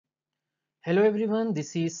Hello everyone,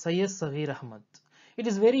 this is Syed Sagheer Ahmed. It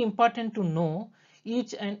is very important to know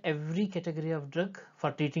each and every category of drug for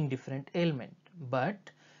treating different ailment. But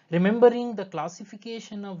remembering the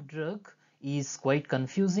classification of drug is quite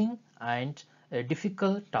confusing and a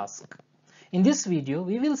difficult task. In this video,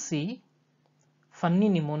 we will see funny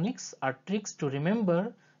mnemonics or tricks to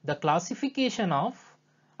remember the classification of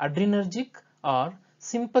adrenergic or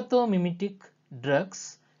sympathomimetic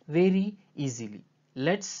drugs very easily.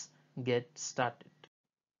 Let's get started.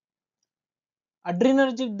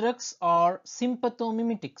 Adrenergic drugs are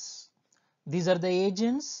sympathomimetics. These are the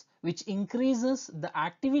agents which increases the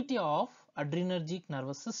activity of adrenergic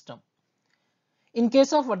nervous system. In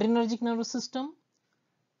case of adrenergic nervous system,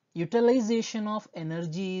 utilization of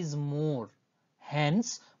energy is more.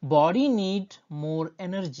 Hence, body need more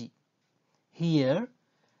energy. Here,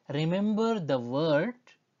 remember the word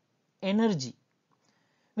energy.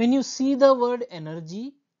 When you see the word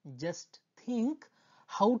energy, just think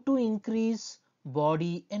how to increase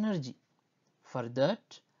body energy. For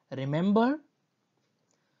that, remember,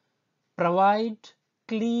 provide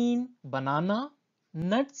clean banana,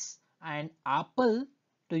 nuts and apple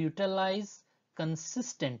to utilize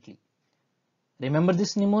consistently. Remember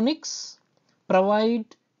this mnemonics?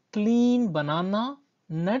 Provide clean banana,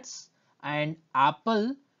 nuts and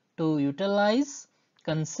apple to utilize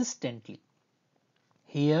consistently.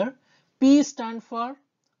 Here P stand for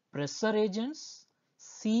pressure agents,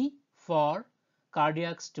 C for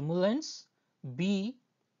cardiac stimulants, B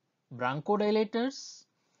bronchodilators,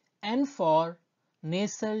 N for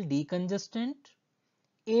nasal decongestant,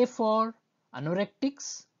 A for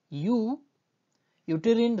anorectics, U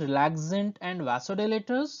uterine relaxant and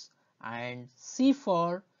vasodilators, and C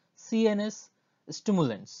for CNS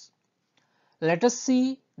stimulants. Let us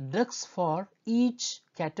see drugs for each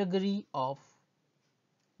category of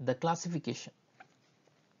the classification.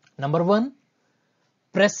 Number 1,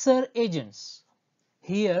 pressure agents.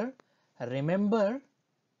 Here remember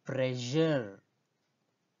pressure.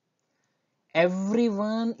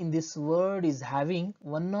 Everyone in this world is having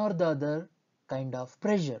one or the other kind of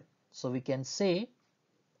pressure. So we can say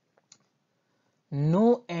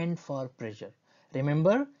no end for pressure.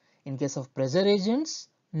 Remember, in case of pressure agents,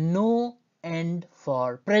 no end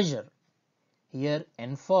for pressure. Here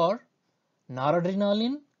N for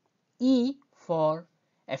Noradrenaline, E for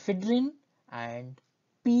ephedrine and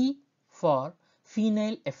P for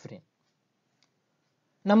phenylephrine.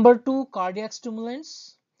 Number 2, cardiac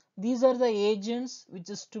stimulants. These are the agents which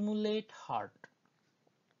stimulate heart.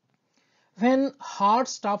 When heart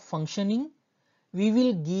stop functioning, we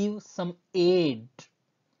will give some aid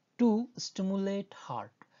to stimulate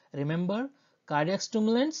heart. Remember, cardiac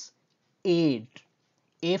stimulants, aid.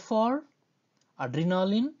 A for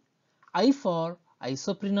adrenaline, I for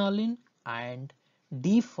isoprenaline and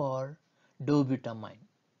D for dobutamine.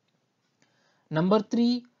 Number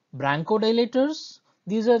 3, bronchodilators.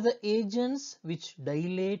 These are the agents which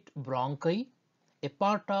dilate bronchi, a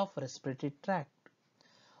part of respiratory tract.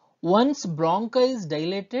 Once bronchi is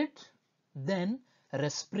dilated, then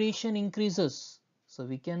respiration increases. So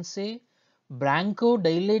we can say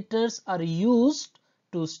bronchodilators are used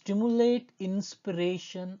to stimulate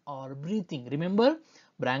inspiration or breathing. Remember,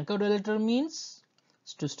 bronchodilator means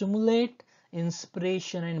to stimulate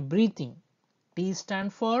inspiration and breathing. T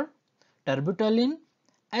stand for Terbutaline,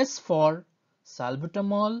 S for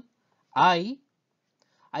salbutamol, I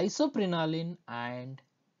isoprenaline and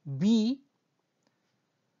B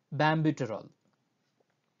bambuterol.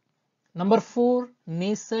 Number 4,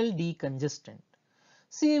 nasal decongestant.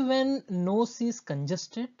 See, when nose is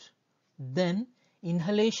congested, then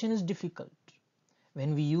inhalation is difficult.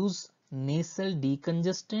 When we use nasal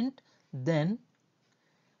decongestant, then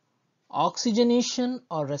oxygenation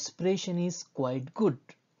or respiration is quite good.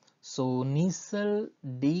 So nasal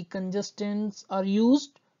decongestants are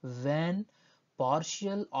used when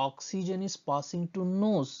partial oxygen is passing to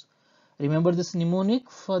nose. Remember this mnemonic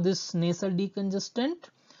for this nasal decongestant?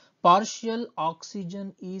 Partial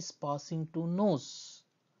oxygen is passing to nose.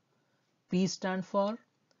 P stand for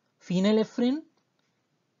phenylephrine,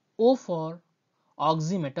 O for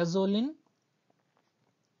oxymetazoline,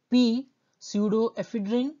 P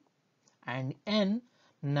pseudoephedrine and N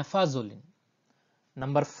nafazoline.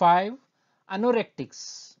 Number 5,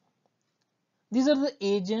 anorectics. These are the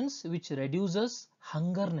agents which reduces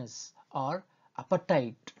hungerness or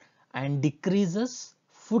appetite and decreases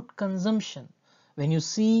food consumption. When you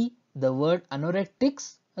see the word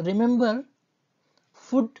anorectics, remember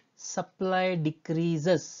food supply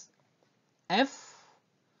decreases. F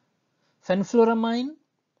Fenfluramine,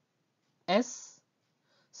 S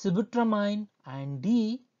Sibutramine and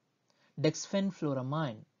D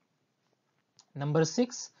dexfenfluramine. Number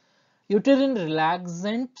 6, uterine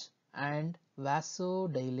relaxant and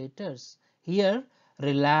vasodilators. Here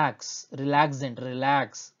relaxant,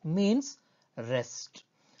 relax means rest,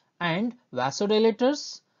 and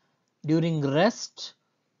vasodilators, during rest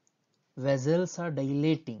vessels are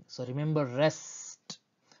dilating. So remember rest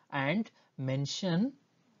and mention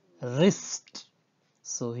wrist.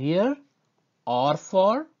 So here R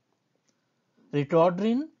for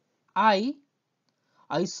Ritodrine, I,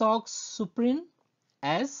 isoxsuprine,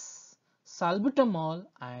 S, salbutamol,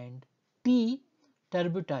 and T,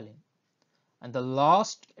 terbutaline. And the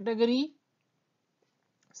last category,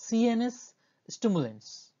 CNS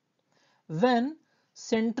stimulants. When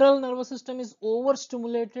central nervous system is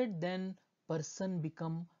overstimulated, then person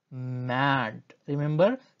become mad.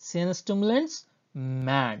 Remember, CNS stimulants,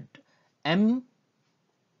 mad. M,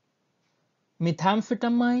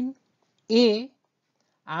 methamphetamine, A,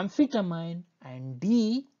 amphetamine, and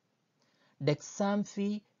D,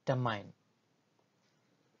 dexamphetamine.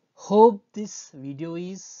 Hope this video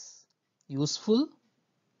is useful.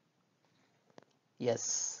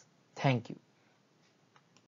 Yes, thank you.